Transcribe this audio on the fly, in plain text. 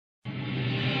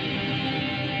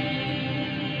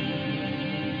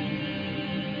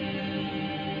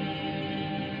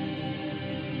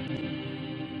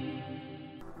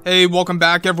Hey, welcome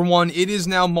back everyone. It is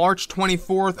now March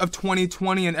 24th of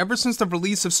 2020, and ever since the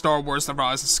release of Star Wars The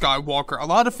Rise of Skywalker, a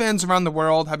lot of fans around the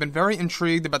world have been very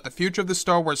intrigued about the future of the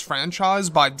Star Wars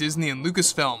franchise by Disney and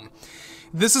Lucasfilm.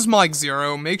 This is Mike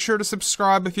Zero. Make sure to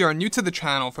subscribe if you are new to the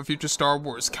channel for future Star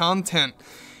Wars content.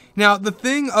 Now, the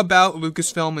thing about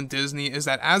Lucasfilm and Disney is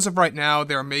that as of right now,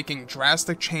 they are making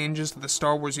drastic changes to the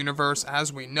Star Wars universe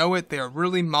as we know it. They are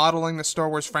really modeling the Star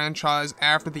Wars franchise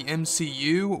after the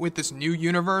MCU with this new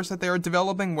universe that they are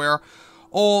developing, where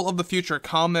all of the future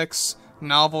comics,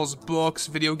 novels, books,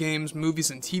 video games,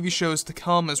 movies, and TV shows to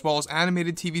come, as well as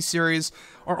animated TV series,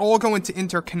 are all going to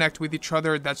interconnect with each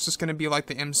other. That's just going to be like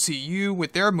the MCU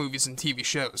with their movies and TV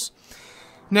shows.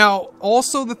 Now,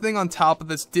 also the thing on top of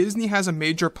this, Disney has a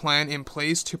major plan in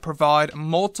place to provide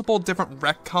multiple different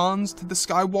retcons to the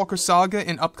Skywalker saga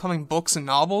in upcoming books and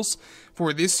novels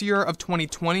for this year of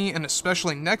 2020 and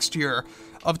especially next year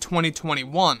of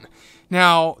 2021.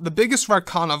 Now, the biggest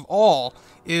retcon of all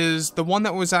is the one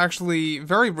that was actually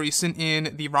very recent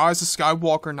in the Rise of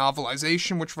Skywalker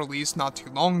novelization, which released not too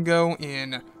long ago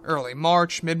in early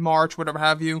March, mid-March, whatever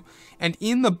have you. And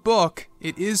in the book,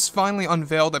 it is finally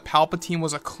unveiled that Palpatine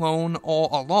was a clone all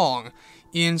along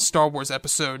in Star Wars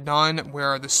Episode 9,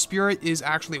 where the spirit is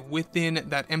actually within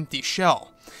that empty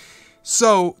shell.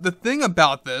 So, the thing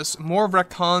about this, more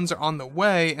retcons are on the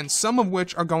way, and some of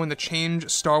which are going to change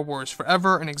Star Wars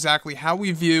forever and exactly how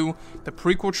we view the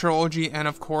prequel trilogy and,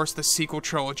 of course, the sequel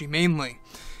trilogy mainly.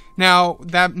 Now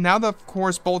that of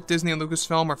course both Disney and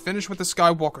Lucasfilm are finished with the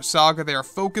Skywalker saga, they are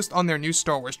focused on their new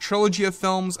Star Wars trilogy of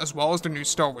films as well as their new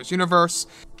Star Wars universe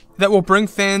that will bring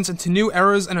fans into new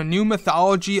eras and a new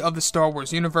mythology of the Star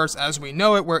Wars universe as we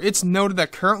know it, where it's noted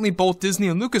that currently both Disney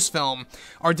and Lucasfilm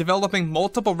are developing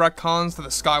multiple retcons to the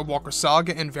Skywalker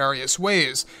saga in various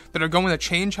ways that are going to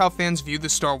change how fans view the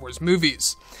Star Wars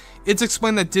movies. It's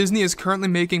explained that Disney is currently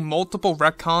making multiple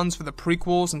retcons for the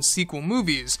prequels and sequel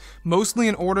movies, mostly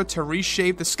in order to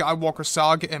reshape the Skywalker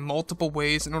saga in multiple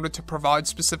ways in order to provide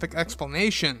specific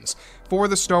explanations for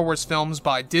the Star Wars films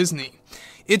by Disney.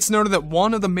 It's noted that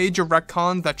one of the major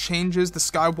retcons that changes the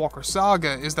Skywalker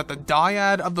saga is that the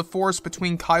dyad of the Force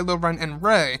between Kylo Ren and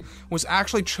Rey was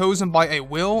actually chosen by a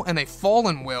will and a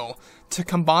fallen will to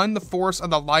combine the Force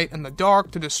of the light and the dark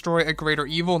to destroy a greater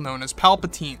evil known as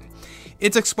Palpatine.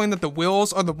 It's explained that the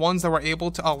wills are the ones that were able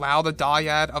to allow the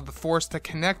dyad of the Force to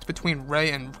connect between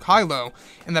Rey and Kylo,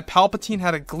 and that Palpatine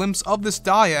had a glimpse of this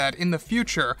dyad in the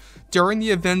future during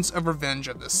the events of Revenge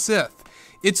of the Sith.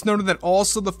 It's noted that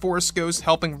also the Force Ghost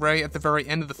helping Rey at the very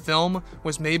end of the film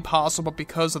was made possible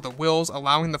because of the wills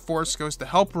allowing the Force Ghost to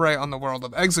help Rey on the world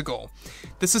of Exegol.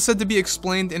 This is said to be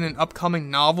explained in an upcoming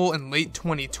novel in late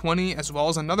 2020 as well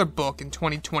as another book in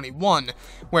 2021,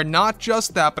 where not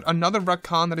just that but another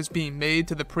retcon that is being made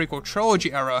to the prequel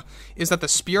trilogy era is that the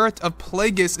spirit of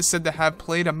Plagueis is said to have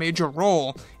played a major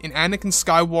role in Anakin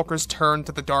Skywalker's turn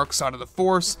to the dark side of the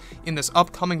Force in this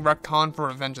upcoming retcon for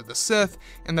Revenge of the Sith,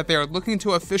 and that they are looking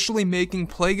to officially making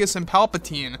Plagueis and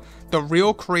Palpatine the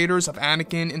real creators of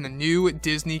Anakin in the new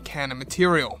Disney canon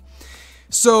material.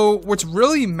 So, what's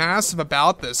really massive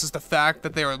about this is the fact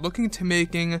that they are looking to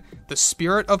making the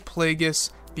spirit of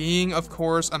Plagueis being, of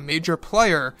course, a major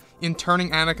player in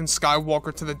turning Anakin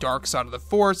Skywalker to the dark side of the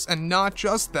Force, and not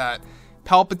just that,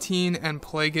 Palpatine and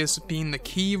Plagueis being the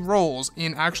key roles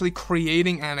in actually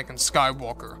creating Anakin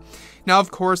Skywalker. Now,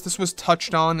 of course, this was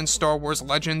touched on in Star Wars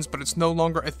Legends, but it's no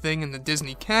longer a thing in the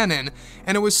Disney canon,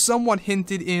 and it was somewhat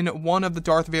hinted in one of the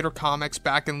Darth Vader comics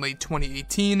back in late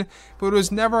 2018, but it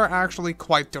was never actually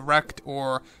quite direct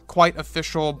or quite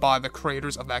official by the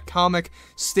creators of that comic,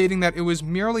 stating that it was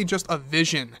merely just a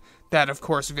vision that, of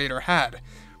course, Vader had.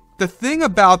 The thing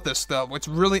about this, though, what's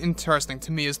really interesting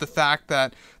to me is the fact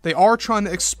that they are trying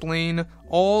to explain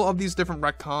all of these different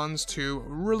retcons to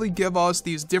really give us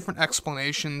these different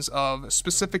explanations of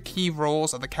specific key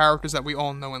roles of the characters that we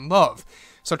all know and love,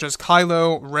 such as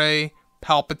Kylo, Rey,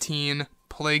 Palpatine,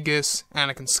 Plagueis,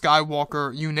 Anakin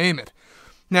Skywalker, you name it.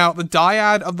 Now, the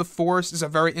dyad of the Force is a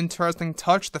very interesting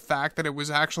touch, the fact that it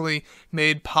was actually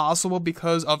made possible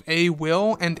because of a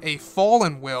will and a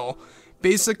fallen will,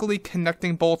 basically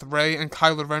connecting both Rey and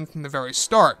Kylo Ren from the very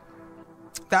start.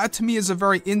 That to me is a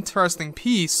very interesting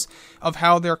piece of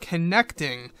how they're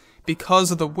connecting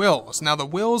because of the wills. Now the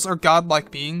wills are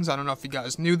godlike beings, I don't know if you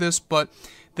guys knew this, but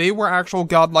they were actual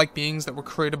godlike beings that were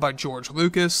created by George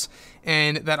Lucas,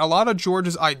 and that a lot of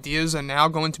George's ideas are now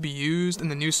going to be used in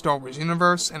the new Star Wars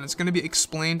universe, and it's going to be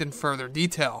explained in further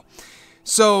detail.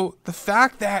 So, the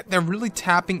fact that they're really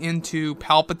tapping into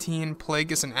Palpatine,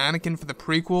 Plagueis, and Anakin for the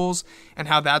prequels, and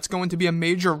how that's going to be a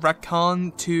major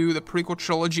retcon to the Prequel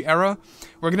Trilogy era,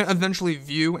 we're going to eventually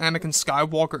view Anakin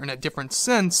Skywalker in a different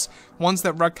sense once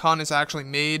that retcon is actually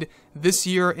made this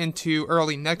year into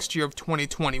early next year of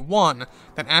 2021,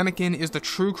 that Anakin is the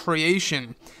true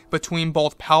creation between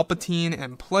both Palpatine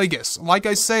and Plagueis. Like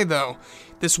I say, though,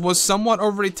 this was somewhat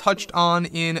already touched on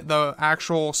in the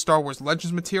actual Star Wars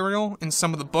Legends material, in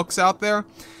some of the books out there,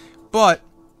 but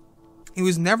it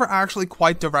was never actually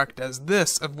quite direct as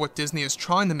this, of what Disney is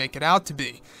trying to make it out to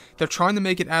be. They're trying to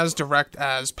make it as direct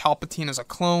as Palpatine as a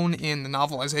clone in the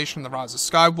novelization of The Rise of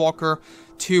Skywalker,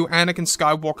 to Anakin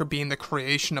Skywalker being the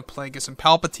creation of Plagueis and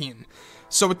Palpatine.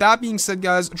 So with that being said,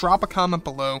 guys, drop a comment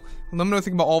below. Let me know what you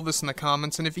think about all of this in the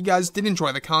comments, and if you guys did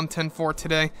enjoy the content for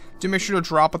today, do make sure to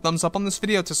drop a thumbs up on this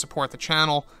video to support the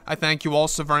channel. I thank you all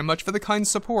so very much for the kind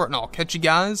support, and I'll catch you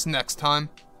guys next time.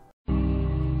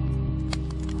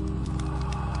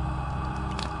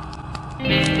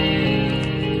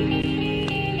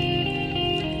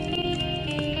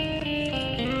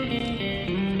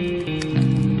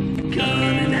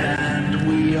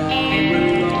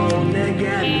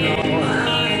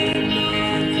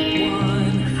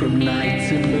 From night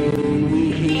to moon,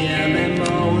 we hear them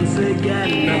moans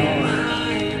again.